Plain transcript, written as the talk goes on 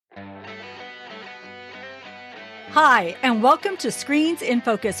Hi, and welcome to Screens in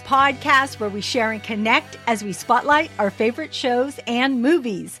Focus podcast, where we share and connect as we spotlight our favorite shows and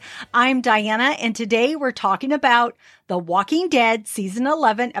movies. I'm Diana, and today we're talking about The Walking Dead Season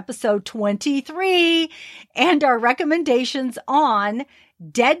 11, Episode 23, and our recommendations on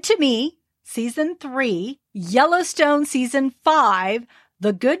Dead to Me, Season 3, Yellowstone Season 5,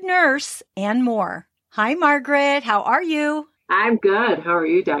 The Good Nurse, and more. Hi, Margaret. How are you? I'm good. How are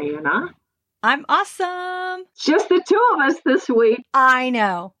you, Diana? I'm awesome. Just the two of us this week. I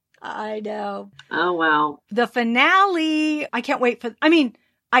know. Oh, wow. The finale, I can't wait for,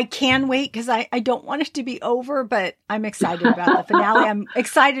 I can wait because I don't want it to be over, but I'm excited about the finale. I'm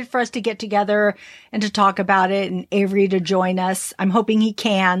excited for us to get together and to talk about it and Avery to join us. I'm hoping he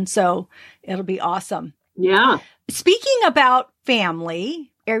can, so it'll be awesome. Yeah. Speaking about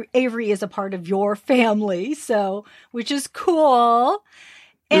family, Avery is a part of your family, so, which is cool.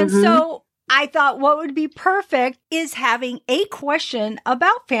 And so I thought what would be perfect is having a question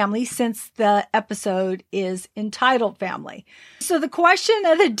about family, since the episode is entitled Family. So the question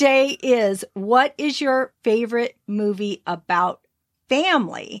of the day is, what is your favorite movie about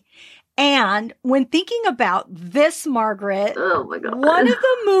family? And when thinking about this, Margaret, oh my God, one of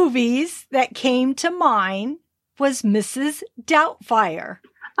the movies that came to mind was Mrs. Doubtfire.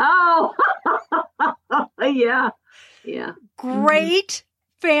 Oh, yeah. Great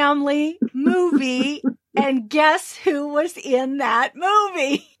family movie. And guess who was in that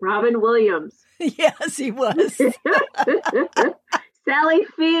movie? Robin Williams. Yes, he was. Sally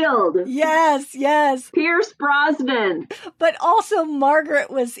Field. Yes. Pierce Brosnan. But also Margaret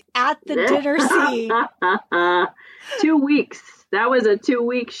was at the dinner scene. 2 weeks. That was a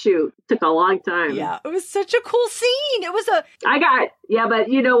 2-week shoot. Took a long time. Yeah, it was such a cool scene. It was but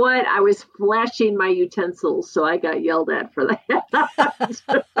you know what? I was flashing my utensils, so I got yelled at for that.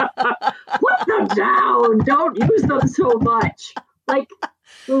 Put them down. Don't use them so much. Like,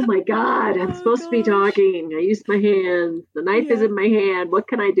 oh my God, I'm supposed to be talking. I used my hands. The knife is in my hand. What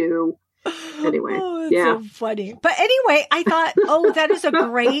can I do? Anyway, so funny. But anyway, I thought, that is a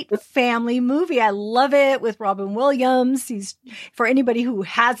great family movie. I love it with Robin Williams. For anybody who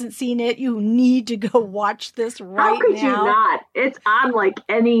hasn't seen it, you need to go watch this right now. How could you not? It's on like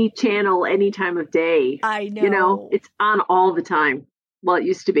any channel, any time of day. I know. You know, it's on all the time. Well, it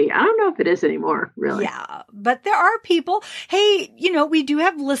used to be. I don't know if it is anymore, really. Yeah, but there are people. Hey, we do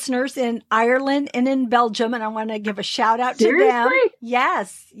have listeners in Ireland and in Belgium, and I want to give a shout out to them.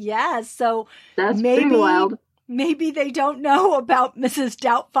 Yes. So that's pretty wild. Maybe they don't know about Mrs.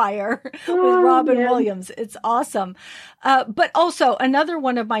 Doubtfire with Robin Williams. It's awesome. But also another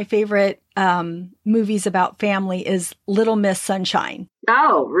one of my favorite movies about family is Little Miss Sunshine.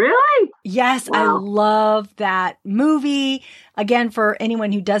 Oh, really? Yes, wow. I love that movie. Again, for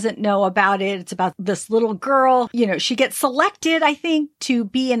anyone who doesn't know about it, it's about this little girl. She gets selected, I think, to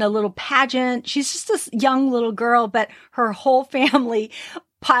be in a little pageant. She's just this young little girl, but her whole family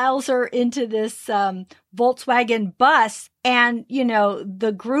piles her into this Volkswagen bus. And,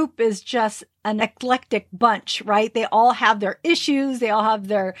 the group is just an eclectic bunch, right? They all have their issues. They all have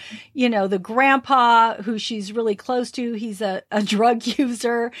their, the grandpa who she's really close to. He's a drug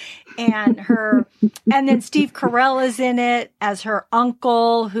user, and then Steve Carell is in it as her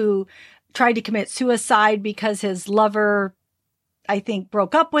uncle who tried to commit suicide because his lover, I think,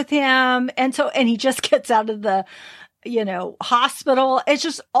 broke up with him. And he just gets out of the hospital. It's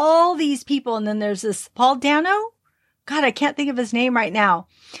just all these people. And then there's this Paul Dano. God, I can't think of his name right now,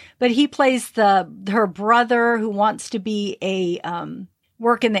 but he plays her brother who wants to be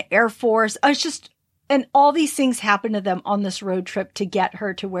work in the Air Force. And all these things happen to them on this road trip to get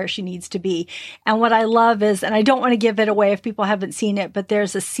her to where she needs to be. And what I love is, and I don't want to give it away if people haven't seen it, but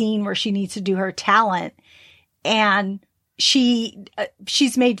there's a scene where she needs to do her talent, and she's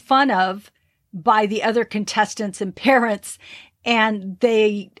made fun of by the other contestants and parents, and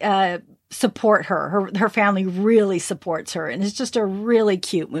they support her. Her family really supports her, and it's just a really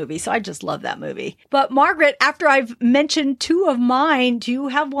cute movie. So I just love that movie. But Margaret, after I've mentioned two of mine, do you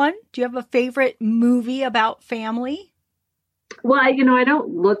have one? Do you have a favorite movie about family? Well, I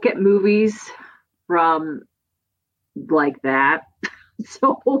don't look at movies from like that.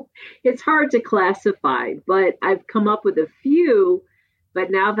 So it's hard to classify, but I've come up with a few.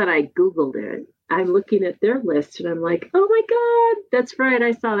 But now that I Googled it, I'm looking at their list and I'm like, oh my God, that's right.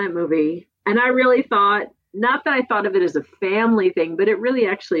 I saw that movie. And I really thought, not that I thought of it as a family thing, but it really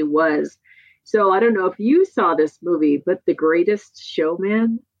actually was. So I don't know if you saw this movie, but The Greatest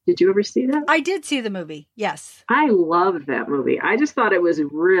Showman. Did you ever see that? I did see the movie. Yes. I loved that movie. I just thought it was a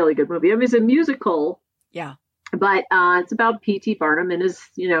really good movie. I mean, it's a musical. Yeah. But it's about P.T. Barnum and his,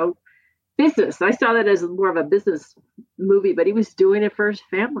 business. I saw that as more of a business movie, but he was doing it for his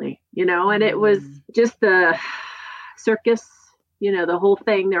family, and it was just the circus, the whole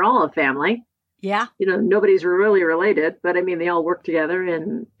thing. They're all a family. Yeah. Nobody's really related, but I mean, they all work together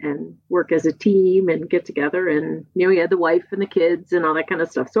and work as a team and get together. And, he had the wife and the kids and all that kind of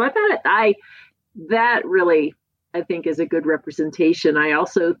stuff. So I thought that really, I think, is a good representation. I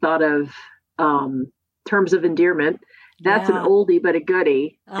also thought of Terms of Endearment. That's an oldie, but a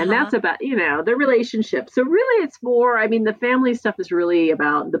goodie. And that's about, the relationship. So really it's more, I mean, the family stuff is really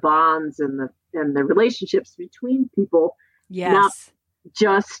about the bonds and the relationships between people. Yes. Not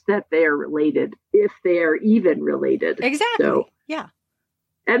just that they're related, if they are even related. Exactly. So, yeah.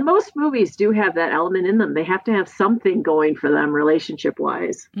 And most movies do have that element in them. They have to have something going for them relationship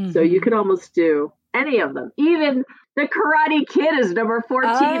wise. Mm-hmm. So you could almost do any of them. Even The Karate Kid is number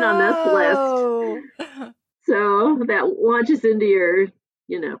 14 on this list. So that launches into your,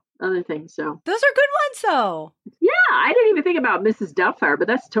 other things. So those are good ones though. Yeah. I didn't even think about Mrs. Doubtfire, but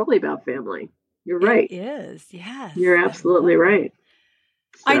that's totally about family. You're right. It is. Yes. You're absolutely right.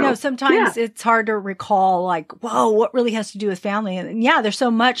 So, I know sometimes it's hard to recall, like, whoa, what really has to do with family? And yeah, there's so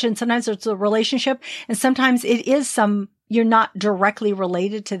much. And sometimes it's a relationship. And sometimes it is you're not directly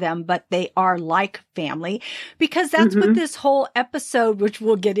related to them, but they are like family. Because that's what this whole episode, which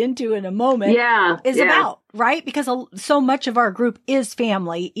we'll get into in a moment, is about, right? Because so much of our group is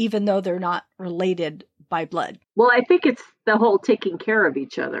family, even though they're not related by blood. Well, I think it's the whole taking care of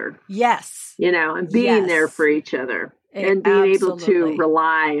each other. Yes. And being there for each other. And being able to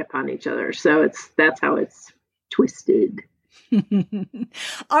rely upon each other. So that's how it's twisted.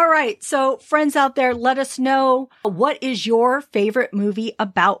 All right. So friends out there, let us know, what is your favorite movie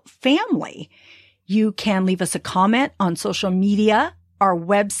about family? You can leave us a comment on social media, our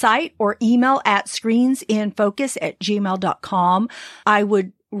website, or email at screensinfocus@gmail.com. I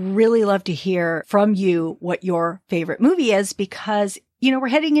would really love to hear from you what your favorite movie is, because, we're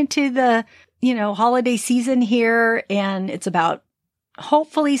heading into the holiday season here, and it's about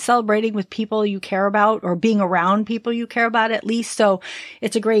hopefully celebrating with people you care about, or being around people you care about at least. So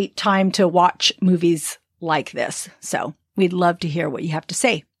it's a great time to watch movies like this. So we'd love to hear what you have to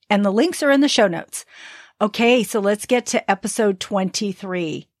say. And the links are in the show notes. Okay, so let's get to episode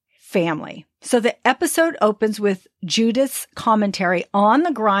 23, Family. So the episode opens with Judith's commentary on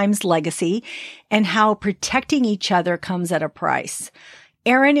the Grimes legacy and how protecting each other comes at a price.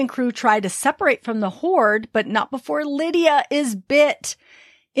 Aaron and crew try to separate from the Horde, but not before Lydia is bit.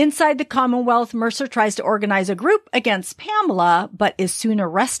 Inside the Commonwealth, Mercer tries to organize a group against Pamela, but is soon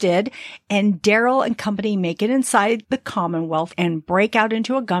arrested, and Daryl and company make it inside the Commonwealth and break out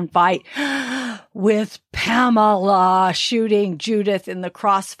into a gunfight with Pamela shooting Judith in the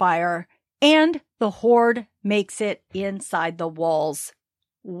crossfire, and the Horde makes it inside the walls.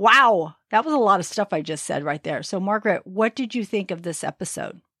 Wow. That was a lot of stuff I just said right there. So Margaret, what did you think of this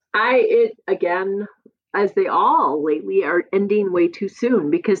episode? Again, as they all lately are ending way too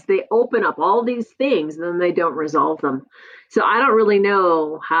soon, because they open up all these things and then they don't resolve them. So I don't really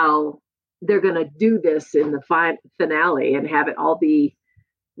know how they're going to do this in the finale and have it all be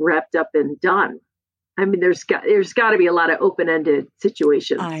wrapped up and done. I mean, there's got to be a lot of open-ended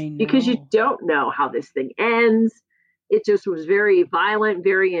situations. I know. Because you don't know how this thing ends. It just was very violent,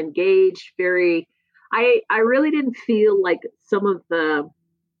 very engaged, I really didn't feel like some of the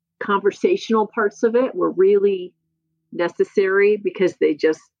conversational parts of it were really necessary, because they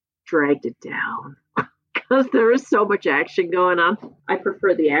just dragged it down. Because there is so much action going on. I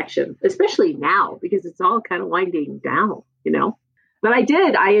prefer the action, especially now, because it's all kind of winding down, But I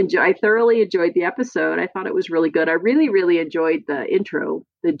thoroughly enjoyed the episode. I thought it was really good. I really, really enjoyed the intro,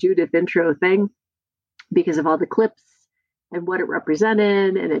 the Judith intro thing, because of all the clips and what it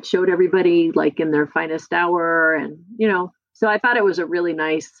represented, and it showed everybody like in their finest hour, and so I thought it was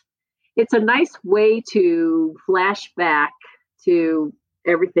it's a nice way to flash back to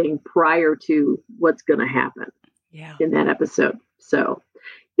everything prior to what's going to happen in that episode. So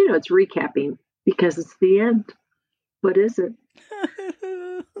it's recapping, because it's the end. What is it?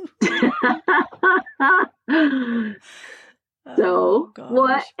 So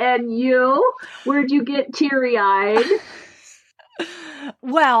what? And you? Where'd you get teary-eyed?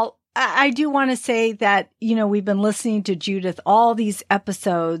 Well, I do want to say that, we've been listening to Judith all these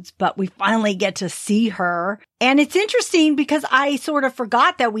episodes, but we finally get to see her. And it's interesting because I sort of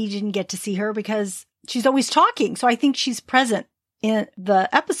forgot that we didn't get to see her, because she's always talking. So I think she's present in the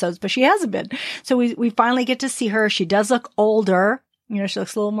episodes, but she hasn't been. So we finally get to see her. She does look older. She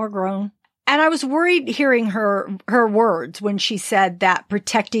looks a little more grown. And I was worried hearing her words when she said that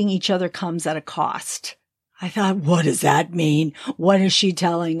protecting each other comes at a cost. I thought, what does that mean? What is she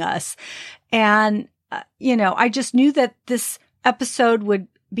telling us? And, I just knew that this episode would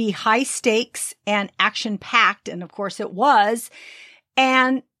be high stakes and action packed. And of course it was.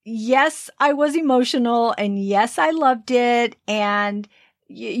 And yes, I was emotional, and yes, I loved it. And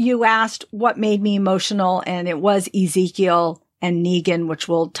you asked what made me emotional, and it was Ezekiel and Negan, which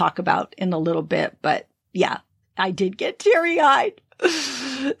we'll talk about in a little bit. But yeah, I did get teary-eyed.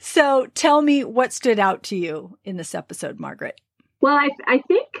 So tell me what stood out to you in this episode, Margaret. Well, I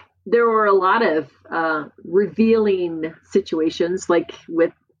think there were a lot of revealing situations, like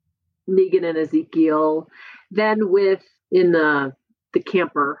with Negan and Ezekiel, then in the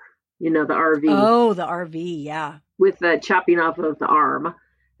camper, the RV. Oh, the RV, yeah. With the chopping off of the arm.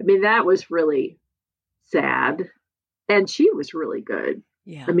 I mean, that was really sad. And she was really good.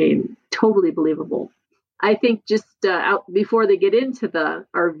 Yeah. I mean, totally believable. I think just out before they get into the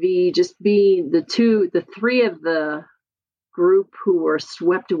RV, just being the three of the group who were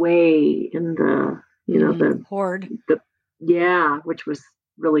swept away in the horde. Which was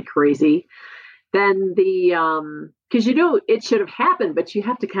really crazy. Then because it should have happened, but you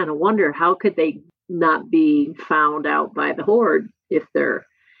have to kind of wonder, how could they not be found out by the horde if they're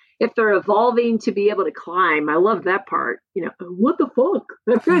evolving to be able to climb? I love that part. What the fuck?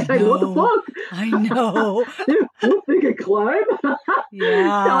 That guy's like, what the fuck? I know. They can climb.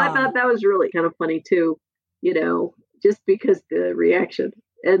 Yeah. So I thought that was really kind of funny too. Just because the reaction,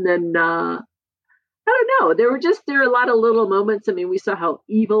 and then I don't know. There are a lot of little moments. I mean, we saw how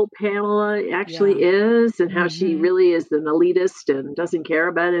evil Pamela actually is, and how she really is an elitist and doesn't care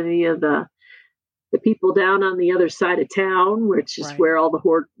about any of the people down on the other side of town, which is where all the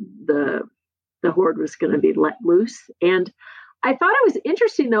horde was going to be let loose. And I thought it was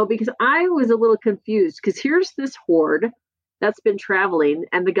interesting though, because I was a little confused, because here's this horde that's been traveling,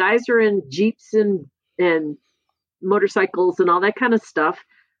 and the guys are in Jeeps and motorcycles and all that kind of stuff.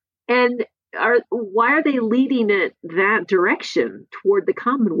 And why are they leading it that direction toward the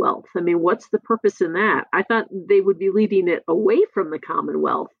Commonwealth? I mean, what's the purpose in that? I thought they would be leading it away from the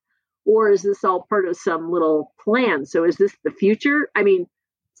Commonwealth. Or is this all part of some little plan? So is this the future? I mean,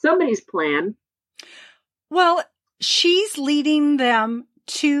 somebody's plan. Well, she's leading them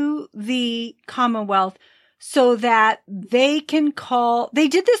to the Commonwealth so that they can they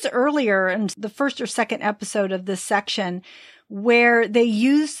did this earlier in the first or second episode of this section, where they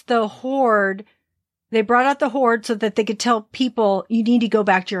used the horde. They brought out the horde so that they could tell people, you need to go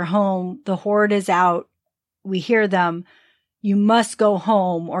back to your home. The horde is out. We hear them. You must go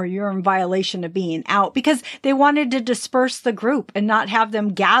home, or you're in violation of being out, because they wanted to disperse the group and not have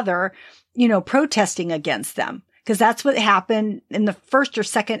them gather, protesting against them. Because that's what happened in the first or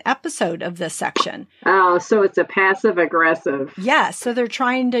second episode of this section. Oh, so it's a passive aggressive. Yes. So they're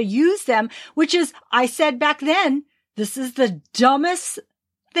trying to use them, which is, I said back then, this is the dumbest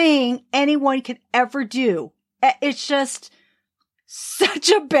thing anyone could ever do. It's just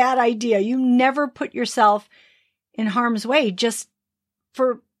such a bad idea. You never put yourself in harm's way just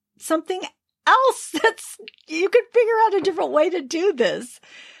for something else. You could figure out a different way to do this.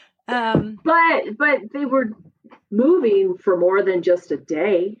 But they were moving for more than just a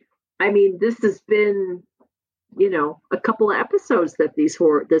day. I mean, this has been, a couple of episodes that this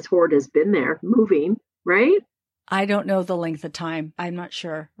horde has been there moving, right? I don't know the length of time. I'm not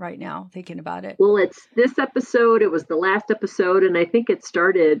sure right now, thinking about it. Well, it's this episode. It was the last episode, and I think it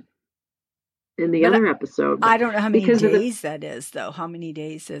started in the other episode. I don't know how many days that is, though. How many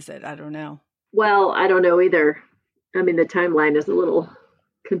days is it? I don't know. Well, I don't know either. I mean, the timeline is a little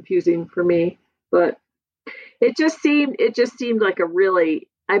confusing for me, but it just seemed like a really,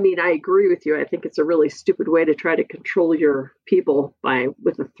 I mean, I agree with you. I think it's a really stupid way to try to control your people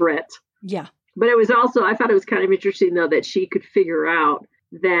with a threat. Yeah. But it was also, I thought it was kind of interesting though, that she could figure out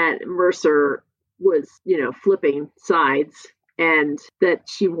that Mercer was, flipping sides, and that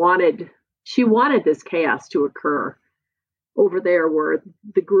she wanted this chaos to occur over there where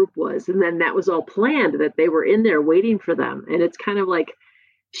the group was. And then that was all planned, that they were in there waiting for them. And it's kind of like,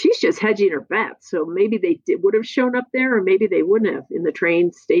 she's just hedging her bets. So maybe they would have shown up there, or maybe they wouldn't have, in the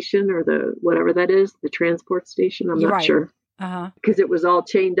train station, or the whatever that is, the transport station. I'm not sure. Because it was all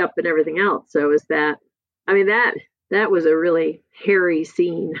chained up and everything else. So that was a really hairy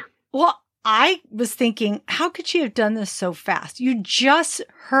scene. Well, I was thinking, how could she have done this so fast? You just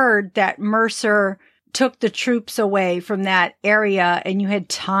heard that Mercer took the troops away from that area, and you had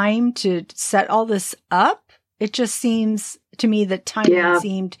time to set all this up. It just seems to me that timing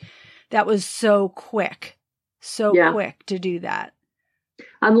seemed that was so quick to do that.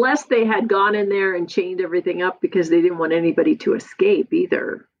 Unless they had gone in there and chained everything up because they didn't want anybody to escape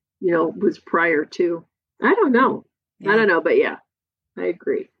either, was prior to. I don't know. Yeah. I don't know, but yeah, I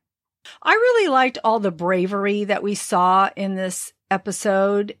agree. I really liked all the bravery that we saw in this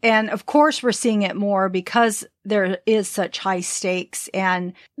episode. And of course, we're seeing it more because there is such high stakes,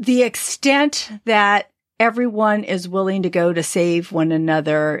 and the extent that everyone is willing to go to save one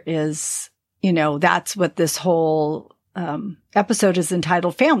another is, that's what this whole episode is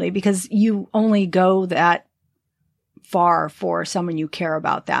entitled Family, because you only go that far for someone you care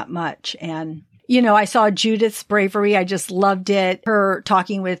about that much. And I saw Judith's bravery. I just loved it. Her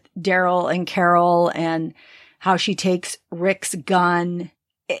talking with Daryl and Carol and how she takes Rick's gun.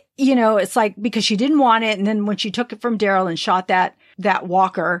 It's like because she didn't want it. And then when she took it from Daryl and shot that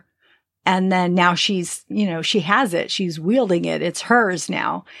walker, and then now she's, she has it. She's wielding it. It's hers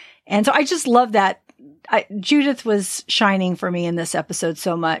now. And so I just love that. Judith was shining for me in this episode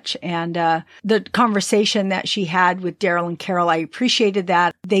so much. And the conversation that she had with Daryl and Carol, I appreciated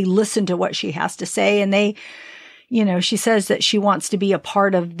that. They listened to what she has to say, and they, she says that she wants to be a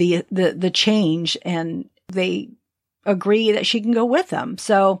part of the change, and they agree that she can go with them.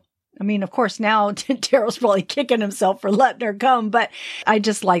 So, I mean, of course, now Daryl's probably kicking himself for letting her come, but I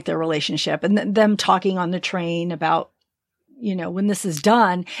just like their relationship and them talking on the train about, when this is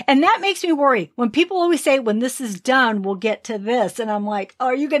done. And that makes me worry. When people always say, when this is done, we'll get to this. And I'm like,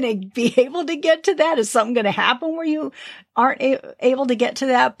 are you going to be able to get to that? Is something going to happen where you aren't able to get to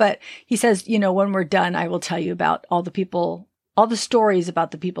that? But he says, when we're done, I will tell you about all the stories about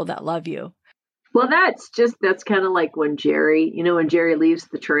the people that love you. Well, that's kind of like when Jerry leaves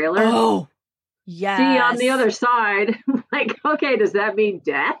the trailer. Oh, yes. See, on the other side, like, okay, does that mean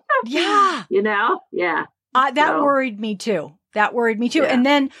death? Yeah. Yeah. That worried me too. Yeah. And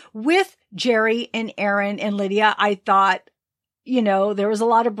then with Jerry and Aaron and Lydia, I thought, there was a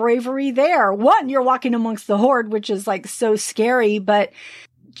lot of bravery there. One, you're walking amongst the horde, which is like so scary, but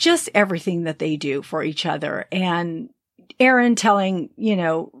just everything that they do for each other. And Aaron telling,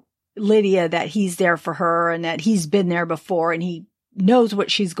 Lydia that he's there for her and that he's been there before and he knows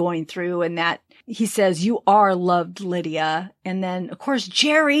what she's going through, and that he says, you are loved, Lydia. And then, of course,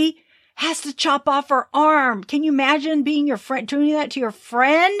 Jerry has to chop off her arm. Can you imagine being your friend, doing that to your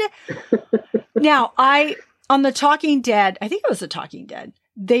friend? Now, on The Talking Dead, I think it was The Talking Dead,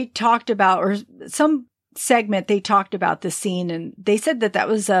 they talked about, or some segment, they talked about the scene, and they said that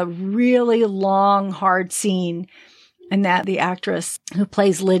was a really long, hard scene, and that the actress who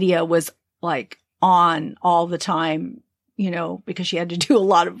plays Lydia was like on all the time, because she had to do a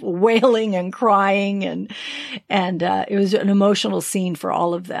lot of wailing and crying, and it was an emotional scene for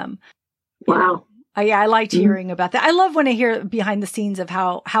all of them. Wow. I liked hearing about that. I love when I hear behind the scenes of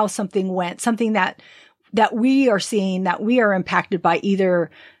how something went, something that we are seeing, that we are impacted by, either,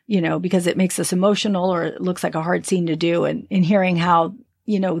 because it makes us emotional or it looks like a hard scene to do, and hearing how,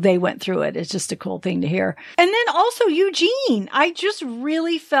 they went through it. It's just a cool thing to hear. And then also Eugene, I just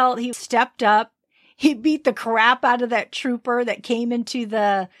really felt he stepped up. He beat the crap out of that trooper that came into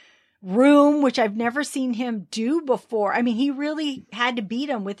the room, which I've never seen him do before. I mean, he really had to beat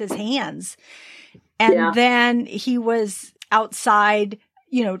him with his hands. And then he was outside,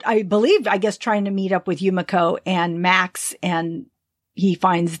 I guess trying to meet up with Yumiko and Max, and he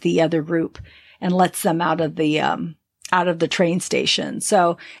finds the other group and lets them out of the train station.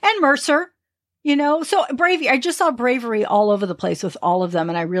 So, and Mercer, so bravery. I just saw bravery all over the place with all of them.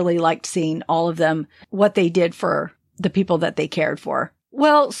 And I really liked seeing all of them, what they did for the people that they cared for.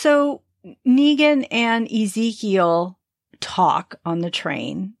 Well, so Negan and Ezekiel talk on the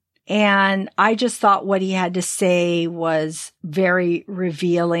train, and I just thought what he had to say was very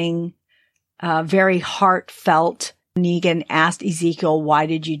revealing, very heartfelt. Negan asked Ezekiel, why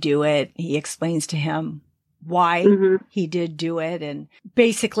did you do it? He explains to him why he did do it. And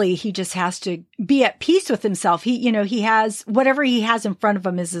basically he just has to be at peace with himself. He has whatever he has in front of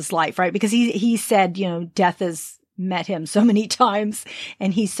him is his life, right? Because he said, death has met him so many times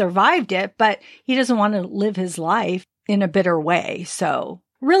and he survived it, but he doesn't want to live his life in a bitter way. So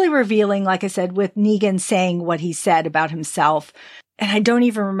really revealing, like I said, with Negan saying what he said about himself. And I don't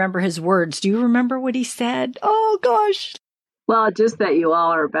even remember his words. Do you remember what he said? Oh gosh. Well, just that you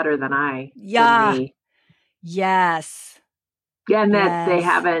all are better than I. Yeah. Than me. Yes. Yeah, and that they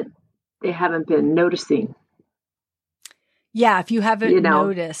haven't been noticing. Yeah, if you haven't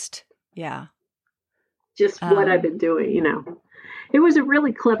noticed. Yeah. Just what I've been doing, It was a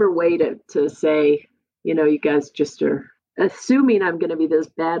really clever way to say, you guys just are assuming I'm going to be this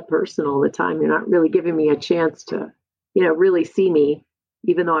bad person all the time. You're not really giving me a chance to, really see me,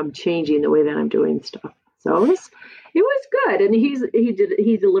 even though I'm changing the way that I'm doing stuff. So it was good, and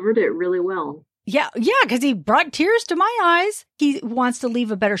he delivered it really well. Yeah, because he brought tears to my eyes. He wants to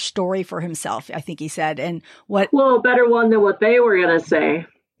leave a better story for himself, I think he said, and a better one than what they were going to say.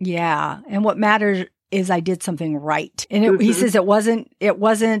 Yeah. And what matters is I did something right. And he says it wasn't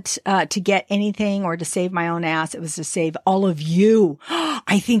to get anything or to save my own ass. It was to save all of you.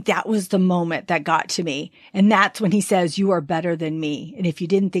 I think that was the moment that got to me. And that's when he says, you are better than me. And if you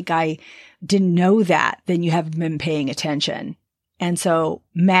didn't think I didn't know that, then you haven't been paying attention. And so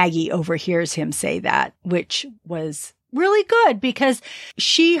Maggie overhears him say that, which was really good because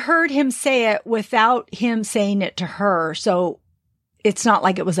she heard him say it without him saying it to her. So it's not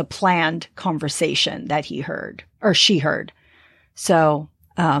like it was a planned conversation that he heard or she heard. So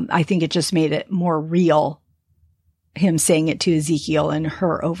I think it just made it more real, him saying it to Ezekiel and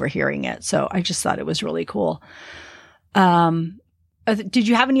her overhearing it. So I just thought it was really cool. Did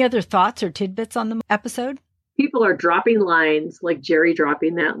you have any other thoughts or tidbits on the episode? People are dropping lines, like Jerry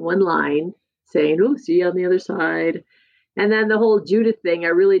dropping that one line, saying, "Oh, see you on the other side." And then the whole Judith thing, I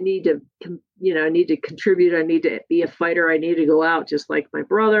really need to, contribute. I need to be a fighter. I need to go out just like my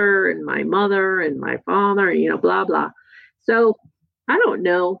brother and my mother and my father, blah, blah. So I don't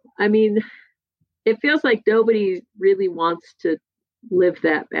know. I mean, it feels like nobody really wants to live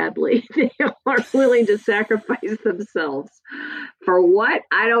that badly. They are willing to sacrifice themselves for what?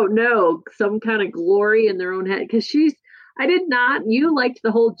 I don't know. Some kind of glory in their own head. Because you liked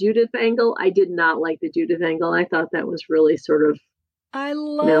the whole Judith angle. I did not like the Judith angle. I thought that was really sort of. I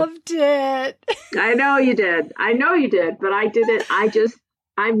loved it. I know you did. But I didn't.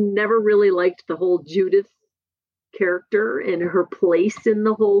 I've never really liked the whole Judith character and her place in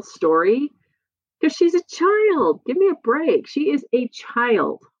the whole story. Because she's a child. Give me a break. She is a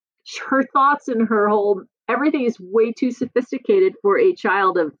child. Her thoughts and everything is way too sophisticated for a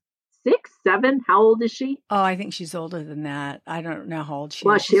child of 6, 7. How old is she? Oh, I think she's older than that. I don't know how old she is.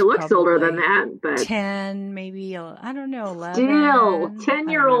 Well, she looks older than that, but 10, maybe. I don't know. 11. Still,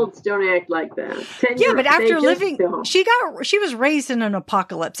 10-year-olds don't act like that. Yeah, but after living, she was raised in an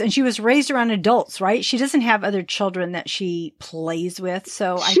apocalypse, and she was raised around adults, right? She doesn't have other children that she plays with,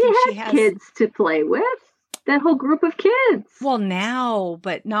 so I think she has kids to play with. That whole group of kids. Well, now,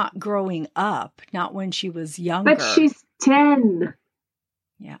 but not growing up. Not when she was younger. But she's 10.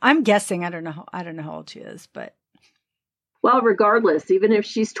 Yeah, I'm guessing. I don't know how old she is, but. Well, regardless, even if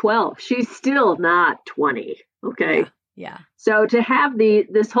she's 12, she's still not 20. Okay. Yeah. So to have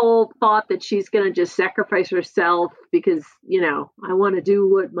this whole thought that she's going to just sacrifice herself because, I want to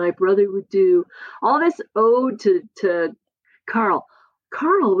do what my brother would do. All this ode to Carl.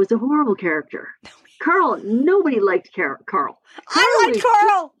 Carl was a horrible character. Carl, nobody liked Carl. I like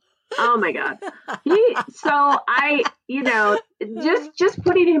Carl. Oh my God. Just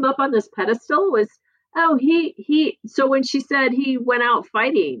putting him up on this pedestal was, so when she said he went out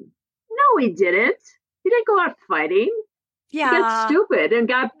fighting, no, he didn't. He didn't go out fighting. Yeah. He got stupid and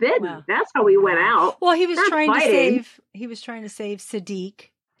got bitten. Well, that's how he went out. Well, he was trying to save Sadiq.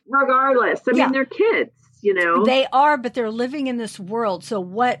 Regardless. I mean, they're kids, They are, but they're living in this world. So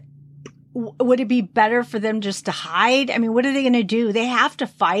what? Would it be better for them just to hide? I mean, what are they going to do? They have to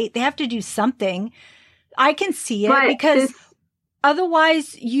fight. They have to do something. I can see it because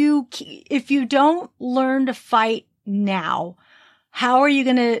otherwise if you don't learn to fight now, how are you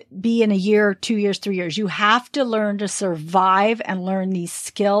going to be in a year, 2 years, 3 years? You have to learn to survive and learn these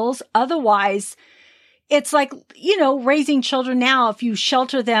skills. Otherwise, it's like, raising children now, if you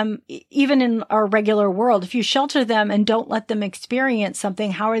shelter them, even in our regular world, if you shelter them and don't let them experience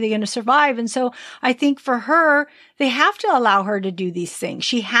something, how are they going to survive? And so I think for her, they have to allow her to do these things.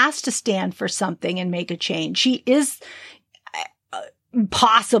 She has to stand for something and make a change. She is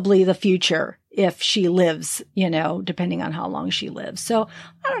possibly the future if she lives, depending on how long she lives. So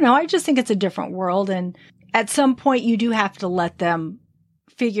I don't know. I just think it's a different world. And at some point you do have to let them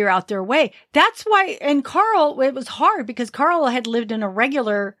figure out their way. That's why, and Carl, it was hard because Carl had lived in a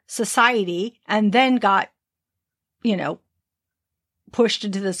regular society and then got, pushed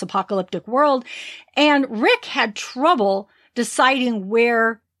into this apocalyptic world. And Rick had trouble deciding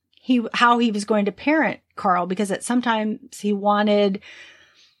how he was going to parent Carl, because sometimes he wanted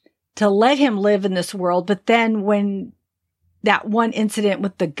to let him live in this world. But then when that one incident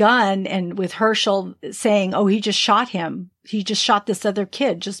with the gun and with Herschel saying, oh, he just shot him. He just shot this other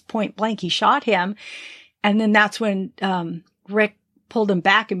kid, just point blank. He shot him. And then that's when Rick pulled him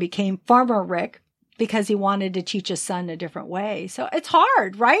back and became Farmer Rick because he wanted to teach his son a different way. So it's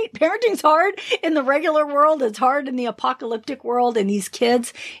hard, right? Parenting's hard in the regular world. It's hard in the apocalyptic world. And these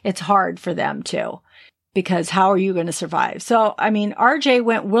kids, it's hard for them too, because how are you going to survive? So, I mean, RJ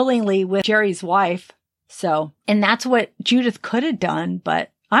went willingly with Jerry's wife. So, and that's what Judith could have done,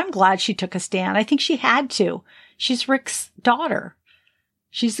 but I'm glad she took a stand. I think she had to. She's Rick's daughter.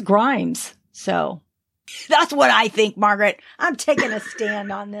 She's Grimes. So That's what I think, Margaret. I'm taking a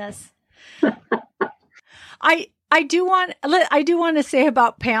stand on this. I do want to say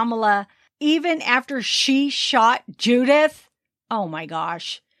about Pamela, even after she shot Judith, oh my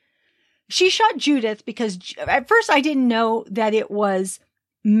gosh. She shot Judith because at first I didn't know that it was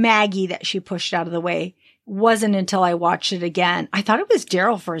Maggie that she pushed out of the way. Wasn't until I watched it again. I thought it was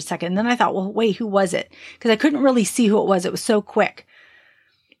Daryl for a second. And then I thought, well, wait, who was it? Because I couldn't really see who it was. It was so quick.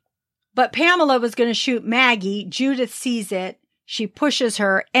 But Pamela was going to shoot Maggie. Judith sees it. She pushes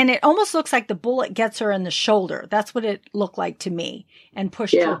her, and it almost looks like the bullet gets her in the shoulder. That's what it looked like to me, and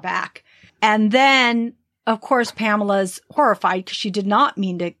pushed her back. And then, of course, Pamela's horrified because she did not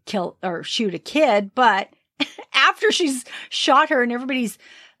mean to kill or shoot a kid. But after she's shot her and everybody's,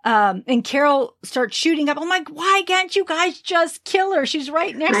 and Carol starts shooting up, I'm like, why can't you guys just kill her? She's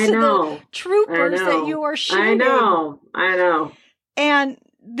right next to the troopers that you are shooting. I know. And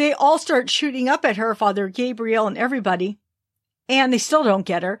they all start shooting up at her, Father Gabriel and everybody. And they still don't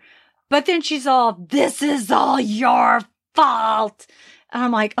get her. But then she's all, this is all your fault. And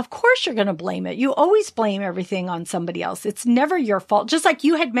I'm like, of course you're going to blame it. You always blame everything on somebody else. It's never your fault. Just like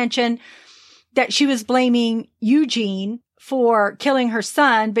you had mentioned that she was blaming Eugene for killing her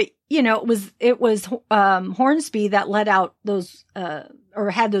son. But, you know, it was Hornsby that let out those, or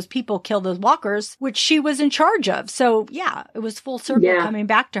had those people kill those walkers, which she was in charge of. So yeah, it was full circle coming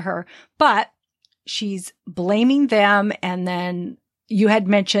back to her. But she's blaming them. And then you had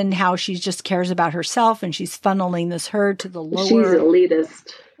mentioned how she just cares about herself and she's funneling this herd to the lower she's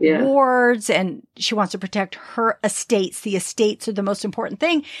elitist. wards, and she wants to protect her estates. The estates are the most important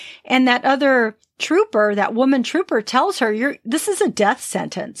thing. And that other trooper, that woman trooper tells her, this is a death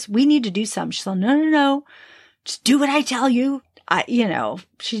sentence. We need to do something. She's like, no. Just do what I tell you.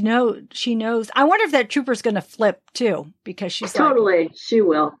 She knows. I wonder if that trooper's going to flip too, because she's totally, she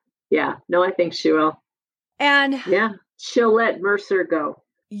will. Yeah, no, I think she will. And she'll let Mercer go.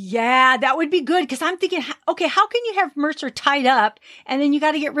 Yeah, that would be good. Because I'm thinking, okay, how can you have Mercer tied up and then you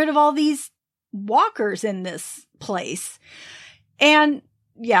got to get rid of all these walkers in this place? And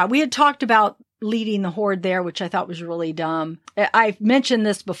yeah, we had talked about leading the horde there, which I thought was really dumb. I've mentioned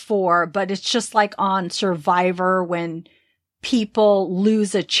this before, but it's just like on Survivor when people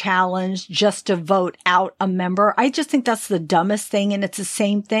lose a challenge just to vote out a member. I just think that's the dumbest thing. And it's the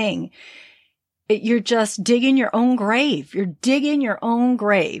same thing. You're just digging your own grave. You're digging your own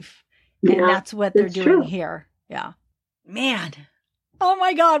grave. And that's what they're doing here. Yeah. Man. Oh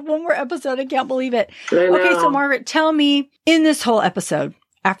my God. One more episode. I can't believe it. Okay. So Margaret, tell me, in this whole episode,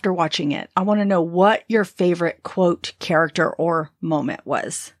 after watching it, I want to know what your favorite quote, character, or moment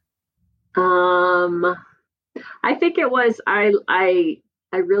was. I think it was, I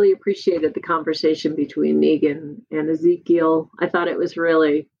really appreciated the conversation between Negan and Ezekiel. I thought it was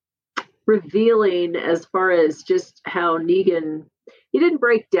really revealing as far as just how Negan, he didn't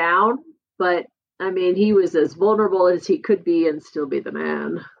break down, but I mean, he was as vulnerable as he could be and still be the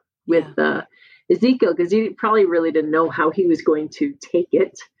man with Ezekiel, because he probably really didn't know how he was going to take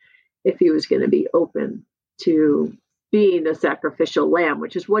it, if he was going to be open to being a sacrificial lamb,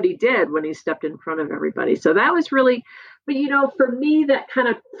 which is what he did when he stepped in front of everybody. So that was really, but for me, that kind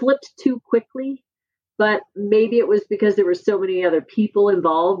of flipped too quickly, but maybe it was because there were so many other people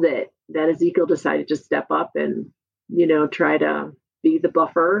involved that Ezekiel decided to step up and, try to be the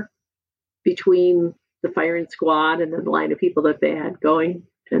buffer between the firing squad and then the line of people that they had going.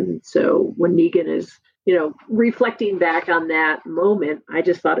 And so when Negan is, reflecting back on that moment, I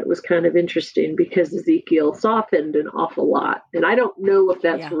just thought it was kind of interesting because Ezekiel softened an awful lot. And I don't know if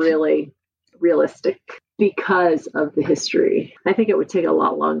that's really realistic because of the history. I think it would take a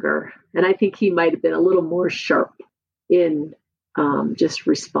lot longer. And I think he might have been a little more sharp in just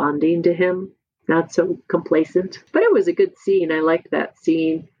responding to him, not so complacent. But it was a good scene. I liked that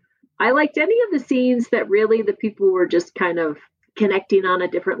scene. I liked any of the scenes that really the people were just kind of connecting on a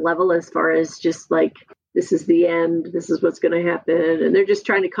different level, as far as just like, this is the end, this is what's going to happen, and they're just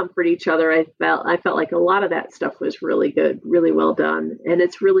trying to comfort each other. I felt like a lot of that stuff was really good, really well done. And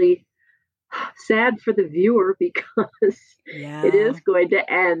it's really sad for the viewer because it is going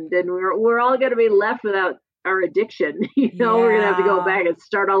to end and we're all going to be left without our addiction. We're going to have to go back and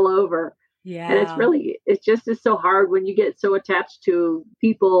start all over. And it's just so hard when you get so attached to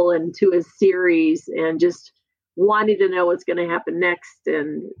people and to a series and just wanting to know what's going to happen next,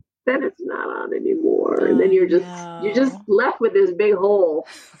 and then it's not on anymore. And then you're just left with this big hole.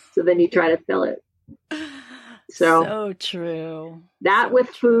 So then you try to fill it. So true. Not with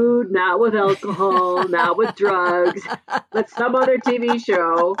food, not with alcohol, not with drugs, but some other TV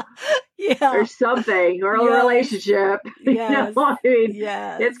show. Yeah. or something, or a Yes. relationship. Yes. I mean,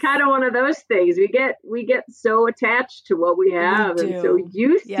 Yes. it's kind of one of those things. We get so attached to what we have and so do.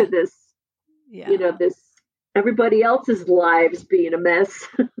 used Yeah. to this, Yeah. this everybody else's lives being a mess.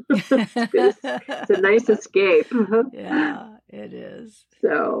 It's a nice escape. Yeah, it is.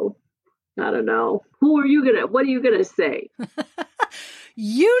 So I don't know. What are you gonna say?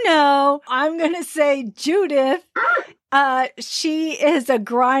 I'm going to say Judith. She is a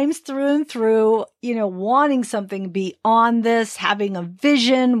Grimes through and through, wanting something beyond this, having a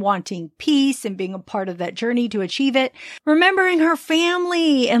vision, wanting peace and being a part of that journey to achieve it, remembering her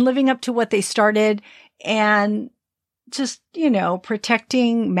family and living up to what they started, and just,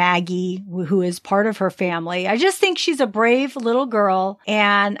 protecting Maggie, who is part of her family. I just think she's a brave little girl.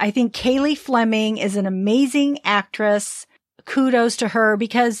 And I think Kaylee Fleming is an amazing actress. Kudos to her,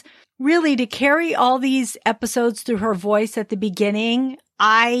 because really to carry all these episodes through her voice at the beginning,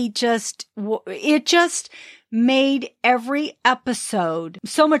 it just made every episode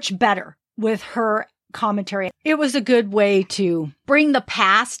so much better with her commentary. It was a good way to bring the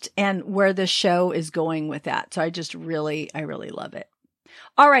past and where the show is going with that. So I really love it.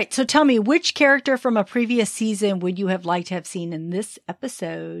 All right. So tell me, which character from a previous season would you have liked to have seen in this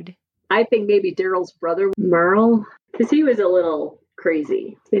episode? I think maybe Daryl's brother, Merle, because he was a little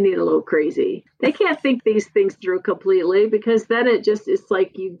crazy. They need a little crazy. They can't think these things through completely, because then it's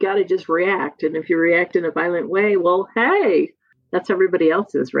like you got to just react. And if you react in a violent way, well, hey, that's everybody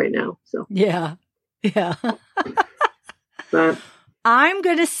else's right now. So yeah. But I'm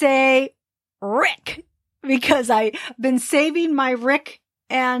going to say Rick, because I've been saving my Rick,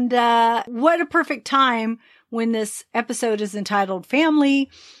 and what a perfect time when this episode is entitled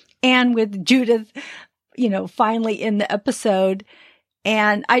Family, and with Judith, finally in the episode.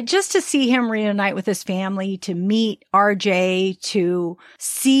 And just to see him reunite with his family, to meet RJ, to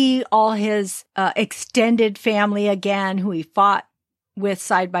see all his extended family again, who he fought with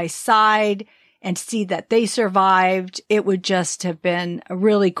side by side, and see that they survived. It would just have been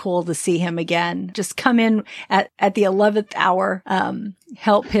really cool to see him again, just come in at the 11th hour,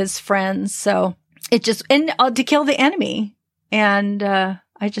 help his friends. So to kill the enemy. And,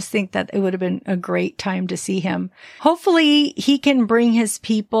 I just think that it would have been a great time to see him. Hopefully he can bring his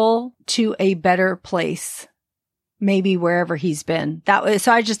people to a better place, maybe wherever he's been.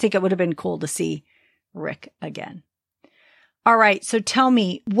 So I just think it would have been cool to see Rick again. All right. So tell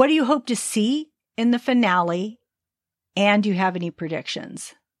me, what do you hope to see in the finale? And do you have any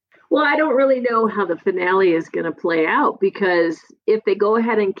predictions? Well, I don't really know how the finale is going to play out, because if they go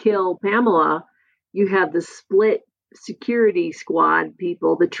ahead and kill Pamela, you have the split security squad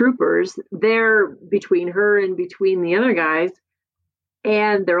people, the troopers, they're between her and between the other guys,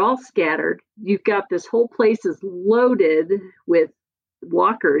 and they're all scattered. You've got this whole place is loaded with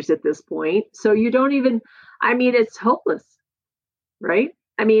walkers at this point. So you don't even, it's hopeless, right?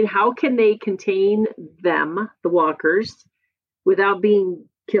 How can they contain them, the walkers, without being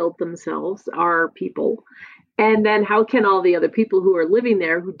killed themselves, our people? And then how can all the other people who are living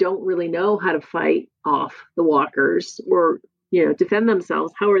there, who don't really know how to fight off the walkers or, defend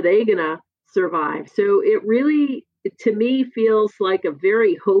themselves, how are they going to survive? So it really, to me, feels like a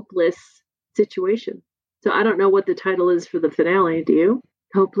very hopeless situation. So I don't know what the title is for the finale. Do you?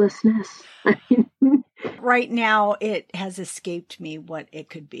 Hopelessness. Right now, it has escaped me what it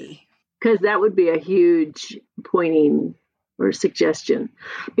could be. Because that would be a huge pointing or suggestion,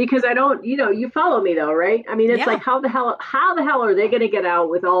 because I don't, you follow me though, right? It's like, how the hell are they going to get out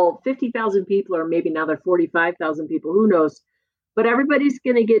with all 50,000 people, or maybe now they're 45,000 people, who knows? But everybody's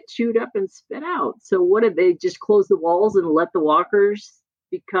going to get chewed up and spit out. So what if they just close the walls and let the walkers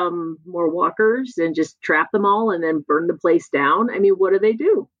become more walkers and just trap them all and then burn the place down? What do they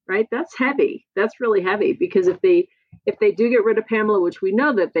do? Right? That's heavy. That's really heavy, because if they do get rid of Pamela, which we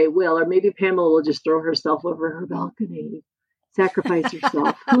know that they will, or maybe Pamela will just throw herself over her balcony, sacrifice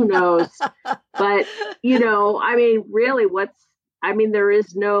herself. Who knows? But, really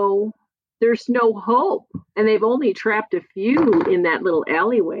there's no hope. And they've only trapped a few in that little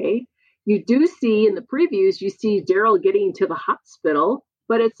alleyway. You do see in the previews, you see Daryl getting to the hospital,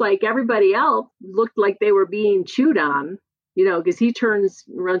 but it's like everybody else looked like they were being chewed on, because he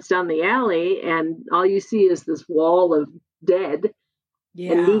runs down the alley, and all you see is this wall of dead.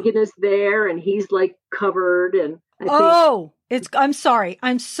 Yeah. And Negan is there, and he's like covered, and I'm sorry.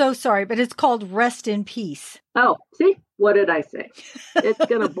 I'm so sorry, but it's called Rest in Peace. Oh, see? What did I say? It's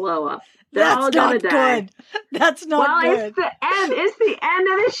going to blow up. They're all going to die. Good. That's not good. It's the end. It's the end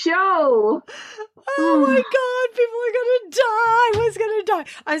of the show. Oh my God. People are going to die. Who's going to die?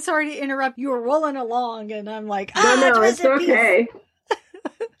 I'm sorry to interrupt. You were rolling along, and I'm like, no, it's okay.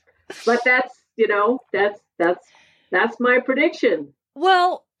 But that's my prediction.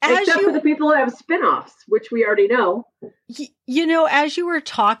 Well, except for the people who have spinoffs, which we already know. As you were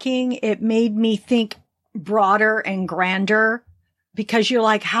talking, it made me think broader and grander, because you're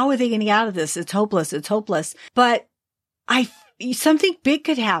like, how are they going to get out of this? It's hopeless. It's hopeless. But something big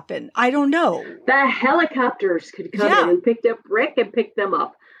could happen. I don't know. The helicopters could come in and pick up Rick and pick them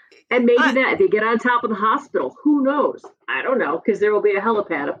up. And maybe they get on top of the hospital. Who knows? I don't know, because there will be a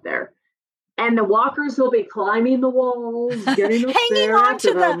helipad up there. And the walkers will be climbing the walls, getting up hanging on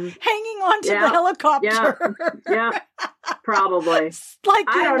to the helicopter. Yeah, probably. Like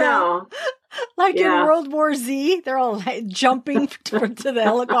I don't know. Like in World War Z, they're all jumping to the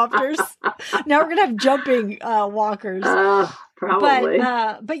helicopters. Now we're gonna have jumping walkers. Probably.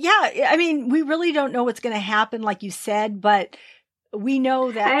 But yeah, I mean, we really don't know what's gonna happen, like you said, but we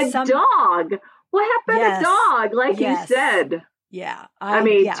know that dog. What happened to dog? Like you said. Yeah. I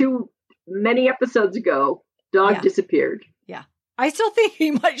mean, too many episodes ago, dog disappeared. Yeah. I still think he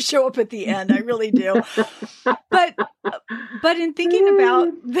might show up at the end. I really do. But in thinking about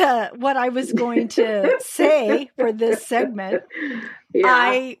what I was going to say for this segment,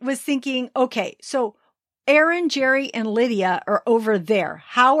 I was thinking, okay, so Aaron, Jerry, and Lydia are over there.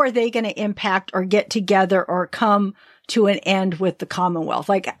 How are they going to impact or get together or come to an end with the Commonwealth?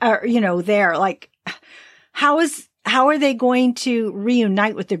 Like, there, like, how are they going to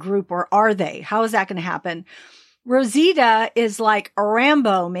reunite with the group, or are they? How is that going to happen? Rosita is like a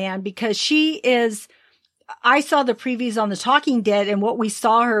Rambo, man, because I saw the previews on The Talking Dead, and what we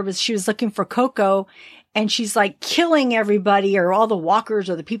saw her was she was looking for Coco, and she's like killing everybody, or all the walkers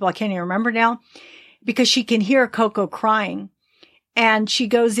or the people, I can't even remember now, because she can hear Coco crying. And she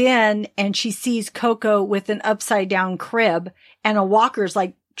goes in and she sees Coco with an upside down crib, and a walker's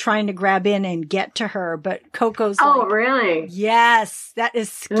like trying to grab in and get to her, but Coco's really? Yes, that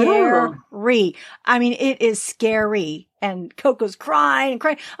is scary. Ooh. I mean, it is scary. And Coco's crying and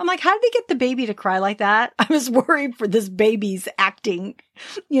crying. I'm like, how did they get the baby to cry like that? I was worried for this baby's acting,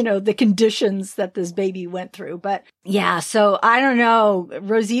 the conditions that this baby went through. But yeah, so I don't know.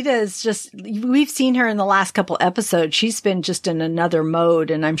 Rosita is we've seen her in the last couple episodes. She's been just in another mode,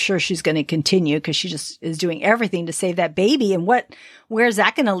 and I'm sure she's going to continue, because she just is doing everything to save that baby. And where's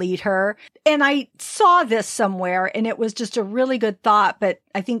that going to lead her? And I saw this somewhere, and it was just a really good thought, but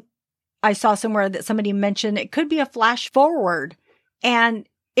I think I saw somewhere that somebody mentioned it could be a flash forward. And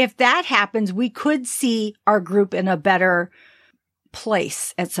if that happens, we could see our group in a better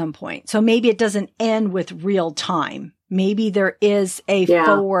place at some point. So maybe it doesn't end with real time. Maybe there is a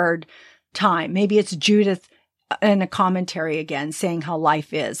forward time. Maybe it's Judith in a commentary again saying how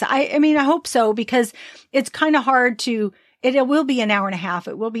life is. I mean, I hope so, because it's kind of hard to, it will be an hour and a half.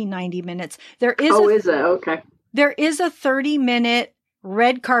 It will be 90 minutes. Is it? Okay. There is a 30-minute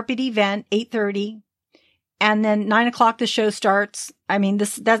red carpet event, 8:30, and then 9:00 the show starts. I mean,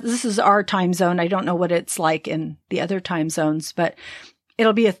 this is our time zone. I don't know what it's like in the other time zones, but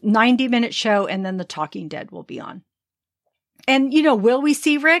it'll be a 90-minute show, and then The Talking Dead will be on. And will we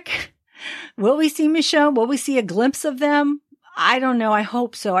see Rick? Will we see Michonne? Will we see a glimpse of them? I don't know. I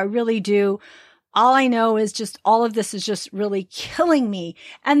hope so. I really do. All I know is just all of this is just really killing me.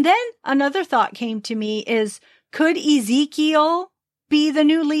 And then another thought came to me is, could Ezekiel be the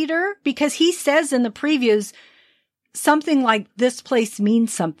new leader? Because he says in the previews something like, this place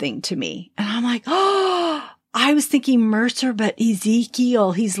means something to me. And I'm like, oh, I was thinking Mercer, but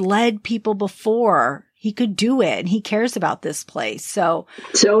Ezekiel, he's led people before. He could do it, and he cares about this place. So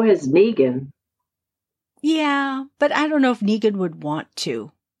has Negan. Yeah, but I don't know if Negan would want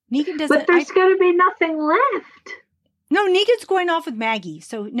to. Negan doesn't. But there's going to be nothing left. No, Negan's going off with Maggie.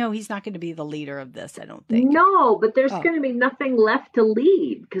 So, no, he's not going to be the leader of this, I don't think. No, but there's going to be nothing left to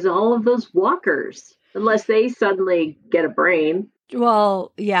lead, because all of those walkers, unless they suddenly get a brain.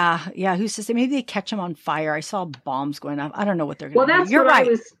 Well, yeah. Who's to say? Maybe they catch them on fire. I saw bombs going off. I don't know what they're going to do. Well, that's You're right.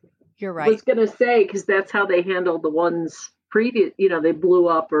 You're right. I was going to say, because that's how they handled the ones previous, they blew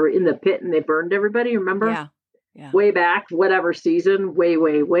up or in the pit and they burned everybody, remember? Yeah. Way back, whatever season,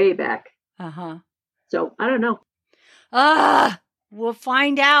 way back. Uh-huh. So, I don't know. We'll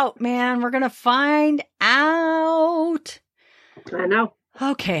find out, man. We're going to find out. I know.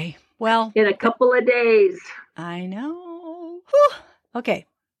 Okay. Well, in a couple of days. I know. Whew. Okay.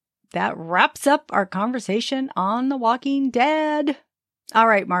 That wraps up our conversation on The Walking Dead. All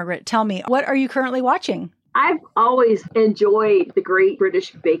right, Margaret, tell me, what are you currently watching? I've always enjoyed the Great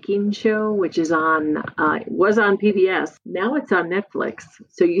British Baking Show, which was on PBS. Now it's on Netflix.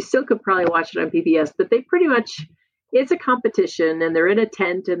 So you still could probably watch it on PBS, but they pretty much, it's a competition, and they're in a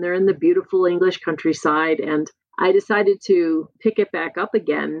tent and they're in the beautiful English countryside. And I decided to pick it back up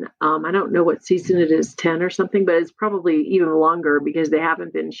again. I don't know what season it is, 10 or something, but it's probably even longer because they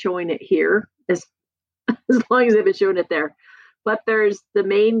haven't been showing it here as long as they've been showing it there. But there's the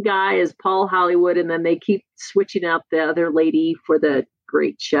main guy is Paul Hollywood, and then they keep switching out the other lady for the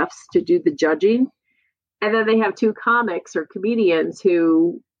great chefs to do the judging. And then they have two comics or comedians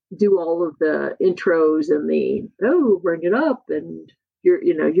who do all of the intros and bring it up, and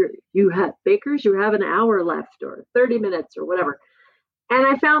you have bakers, you have an hour left or 30 minutes or whatever. And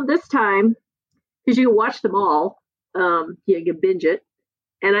I found this time, because you can watch them all, you can binge it.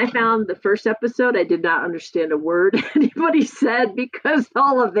 And I found the first episode, I did not understand a word anybody said because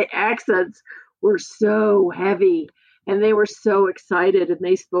all of the accents were so heavy and they were so excited and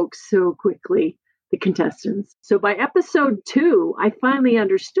they spoke so quickly, the contestants. So by episode 2, I finally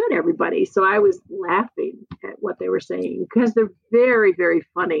understood everybody. So I was laughing at what they were saying because they're very, very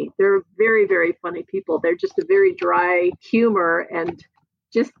funny. They're very, very funny people. They're just a very dry humor and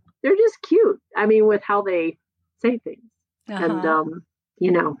they're just cute. I mean, with how they say things. And,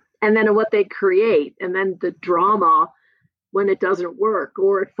 and then what they create, and then the drama when it doesn't work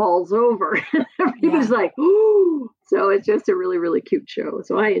or it falls over. Everybody's like, ooh. So it's just a really, really cute show.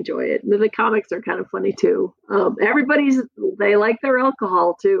 So I enjoy it. And the comics are kind of funny too. They like their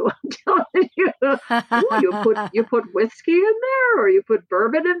alcohol too. I'm telling you, ooh, you put whiskey in there or you put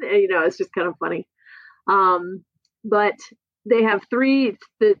bourbon in there. It's just kind of funny. But they have the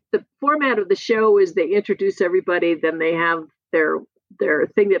format of the show is they introduce everybody, then they have their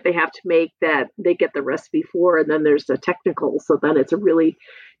thing that they have to make that they get the recipe for, and then there's a technical. So then it's a really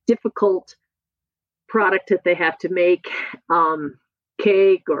difficult product that they have to make,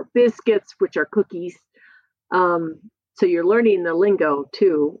 cake or biscuits, which are cookies. So you're learning the lingo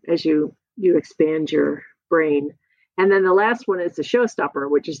too as you expand your brain. And then the last one is the showstopper,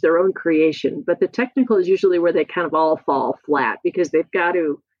 which is their own creation. But the technical is usually where they kind of all fall flat because they're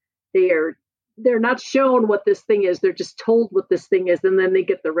not shown what this thing is. They're just told what this thing is. And then they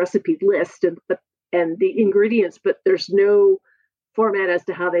get the recipe list and the ingredients, but there's no format as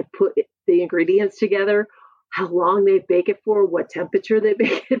to how they put the ingredients together, how long they bake it for, what temperature they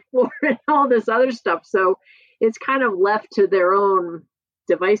bake it for, and all this other stuff. So it's kind of left to their own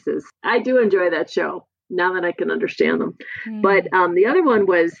devices. I do enjoy that show now that I can understand them. But the other one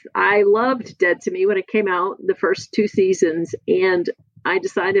was, I loved Dead to Me when it came out, the first 2 seasons, and I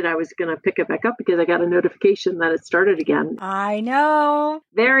decided I was going to pick it back up because I got a notification that it started again. I know.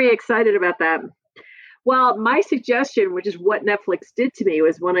 Very excited about that. Well, my suggestion, which is what Netflix did to me,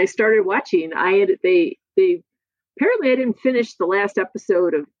 was when I started watching, they apparently I didn't finish the last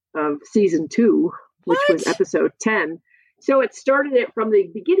episode of season 2, which was episode 10. So it started it from the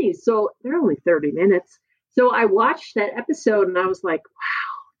beginning. So they're only 30 minutes. So I watched that episode and I was like,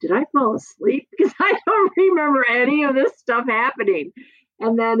 wow, did I fall asleep? Because I don't remember any of this stuff happening.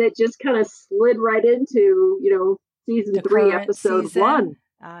 And then it just kind of slid right into, season 3, episode 1.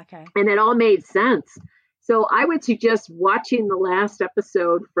 Okay. And it all made sense. So I would suggest watching the last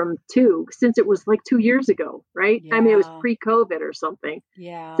episode from 2, since it was like 2 years ago, right? Yeah. I mean, it was pre-COVID or something.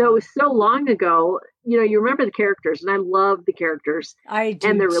 Yeah. So it was so long ago, you remember the characters, and I love the characters. I do.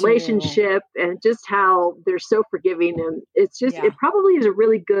 And the relationship and just how they're so forgiving. And it's just, It probably is a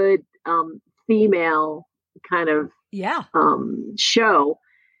really good female kind of show,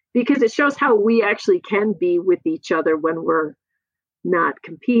 because it shows how we actually can be with each other when we're not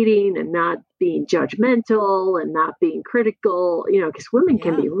competing and not being judgmental and not being critical, because women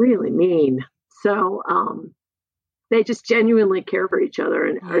can be really mean. So they just genuinely care for each other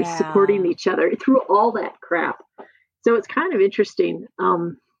and are supporting each other through all that crap. So it's kind of interesting.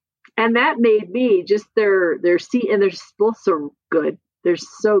 And that made me just their and they're both so good. They're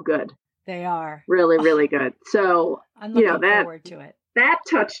so good. They are really, really good. So I'm looking forward to it. That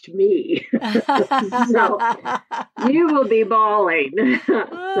touched me. So you will be bawling.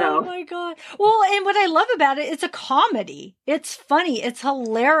 Oh my God. Well, and what I love about it, it's a comedy. It's funny. It's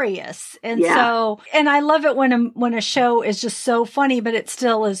hilarious. And and I love it when a show is just so funny, but it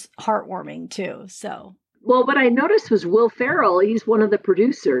still is heartwarming too. So. Well, what I noticed was Will Ferrell. He's one of the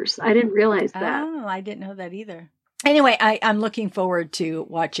producers. I didn't realize that. Oh, I didn't know that either. Anyway, I'm looking forward to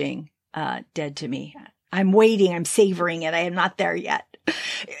watching Dead to Me. I'm waiting. I'm savoring it. I am not there yet.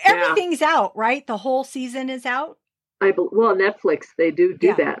 Everything's out, right? The whole season is out. Netflix, they do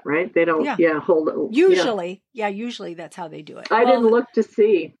that, right? They don't, hold it. Usually, usually that's how they do it. I didn't look to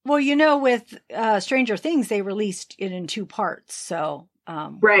see. Well, with Stranger Things, they released it in 2 parts. So,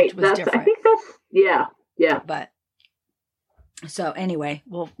 right. Which was different. I think that's, yeah. But So anyway,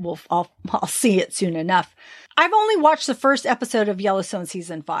 I'll see it soon enough. I've only watched the first episode of Yellowstone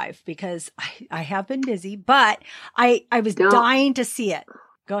season 5 because I have been busy, but I was dying to see it.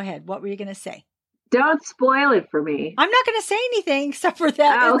 Go ahead. What were you going to say? Don't spoil it for me. I'm not going to say anything except for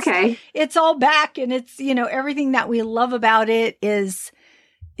that. Oh, okay. It's all back, and it's, everything that we love about it is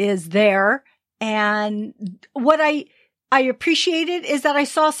there. And what I appreciated is that I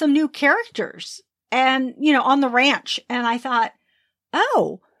saw some new characters and, on the ranch. And I thought,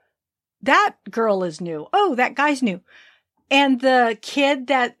 oh, that girl is new. Oh, that guy's new. And the kid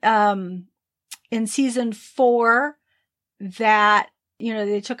that, in season 4 that,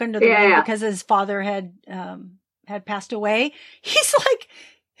 they took under the wing because his father had passed away. He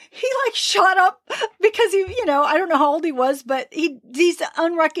shot up because I don't know how old he was, but he's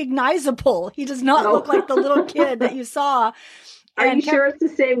unrecognizable. He does not look like the little kid that you saw. Are you sure it's the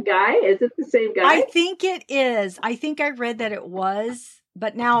same guy? Is it the same guy? I think it is. I think I read that it was,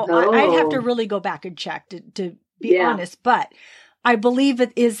 but now I'd have to really go back and check to be honest. But I believe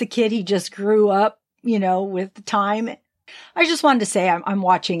it is the kid. He just grew up, with the time. I just wanted to say I'm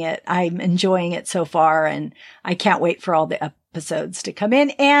watching it. I'm enjoying it so far, and I can't wait for all the episodes to come in.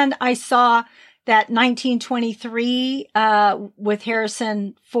 And I saw that 1923 with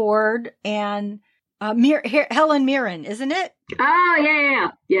Harrison Ford and Helen Mirren, isn't it?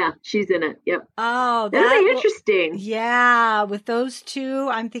 Oh, yeah. She's in it. Yep. Oh, that'll be interesting. Yeah, with those two,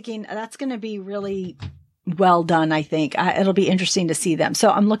 I'm thinking that's going to be really well done. I think it'll be interesting to see them. So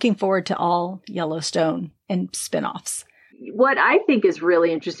I'm looking forward to all Yellowstone and spinoffs. What I think is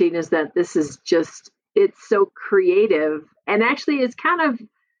really interesting is that this is it's so creative, and actually is kind of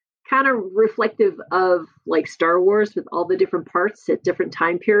reflective of like Star Wars with all the different parts at different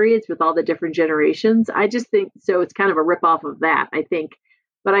time periods with all the different generations. I just think so. It's kind of a ripoff of that, I think,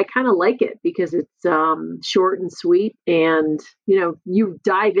 but I kind of like it because it's short and sweet, and you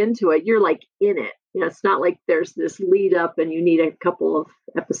dive into it. You're like in it. It's not like there's this lead up and you need a couple of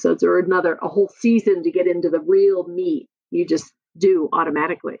episodes or a whole season to get into the real meat. You just do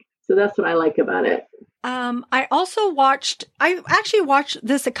automatically. So that's what I like about it. I actually watched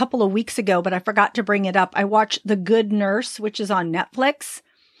this a couple of weeks ago, but I forgot to bring it up. I watched The Good Nurse, which is on Netflix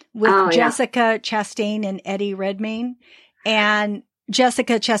with Jessica Chastain and Eddie Redmayne. And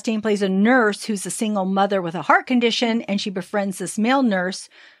Jessica Chastain plays a nurse who's a single mother with a heart condition, and she befriends this male nurse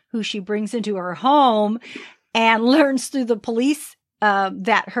who she brings into her home and learns through the police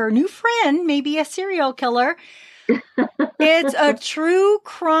that her new friend may be a serial killer. It's a true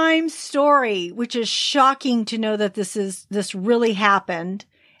crime story, which is shocking to know that this really happened.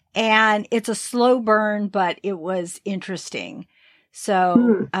 And it's a slow burn, but it was interesting.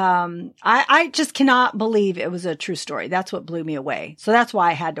 So, I just cannot believe it was a true story. That's what blew me away. So that's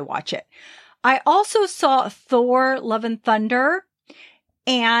why I had to watch it. I also saw Thor: Love and Thunder,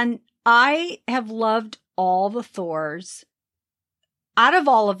 and I have loved all the Thors. Out of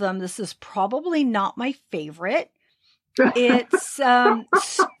all of them, this is probably not my favorite. It's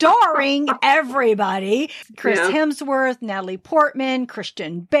starring everybody: Chris Hemsworth, Natalie Portman,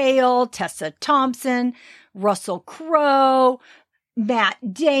 Christian Bale, Tessa Thompson, Russell Crowe, Matt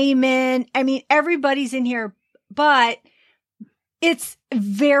Damon. I mean, everybody's in here, but it's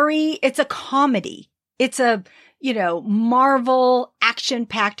a comedy. It's a, Marvel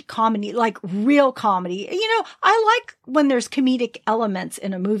action-packed comedy, like real comedy. I like when there's comedic elements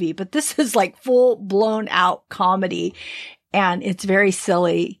in a movie, but this is like full blown out comedy, and it's very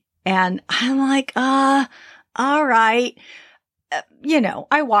silly. And I'm like, all right.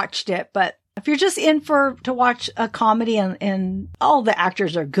 I watched it, but if you're just in to watch a comedy and all the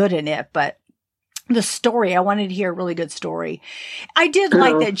actors are good in it, but the story, I wanted to hear a really good story. I did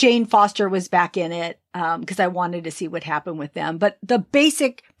like that Jane Foster was back in it, because I wanted to see what happened with them. But the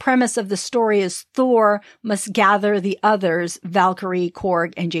basic premise of the story is Thor must gather the others, Valkyrie,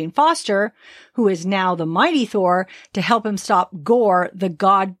 Korg, and Jane Foster, who is now the mighty Thor, to help him stop Gore, the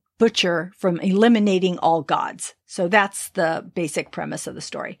god butcher, from eliminating all gods. So that's the basic premise of the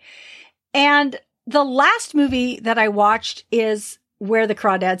story. And the last movie that I watched is Where the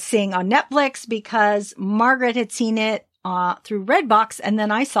Crawdads Sing on Netflix, because Margaret had seen it through Redbox, and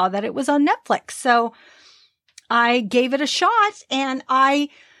then I saw that it was on Netflix. So I gave it a shot, and I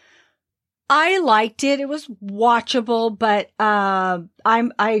liked it. It was watchable, but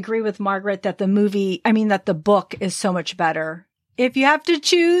I agree with Margaret that the book is so much better. If you have to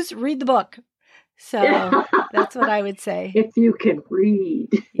choose, read the book. So that's what I would say. If you can read.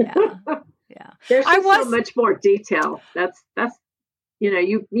 Yeah. There's so much more detail. That's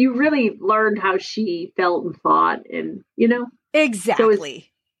you really learned how she felt and thought, and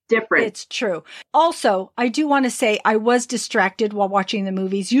Exactly. different. It's true. Also, I do want to say I was distracted while watching the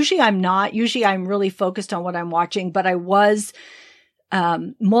movies. Usually I'm not. Usually I'm really focused on what I'm watching, but I was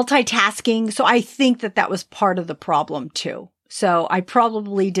multitasking. So I think that was part of the problem too. So I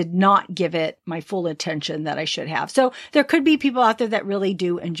probably did not give it my full attention that I should have. So there could be people out there that really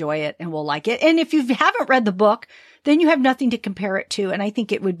do enjoy it and will like it. And if you haven't read the book, then you have nothing to compare it to. And I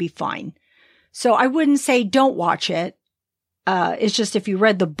think it would be fine. So I wouldn't say don't watch it. It's just if you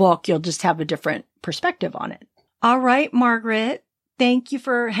read the book, you'll just have a different perspective on it. All right, Margaret. Thank you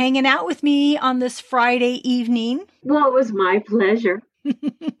for hanging out with me on this Friday evening. Well, it was my pleasure.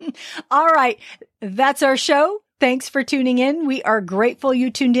 All right. That's our show. Thanks for tuning in. We are grateful you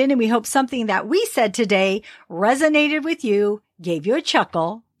tuned in, and we hope something that we said today resonated with you, gave you a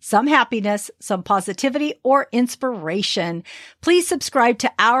chuckle, some happiness, some positivity, or inspiration. Please subscribe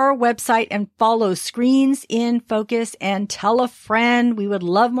to our website and follow Screens in Focus and tell a friend. We would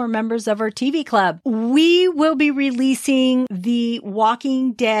love more members of our TV club. We will be releasing the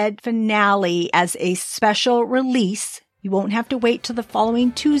Walking Dead finale as a special release. You won't have to wait till the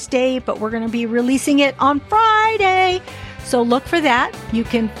following Tuesday, but we're going to be releasing it on Friday. So look for that. You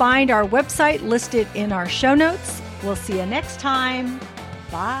can find our website listed in our show notes. We'll see you next time.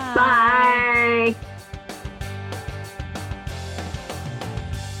 Bye. Bye.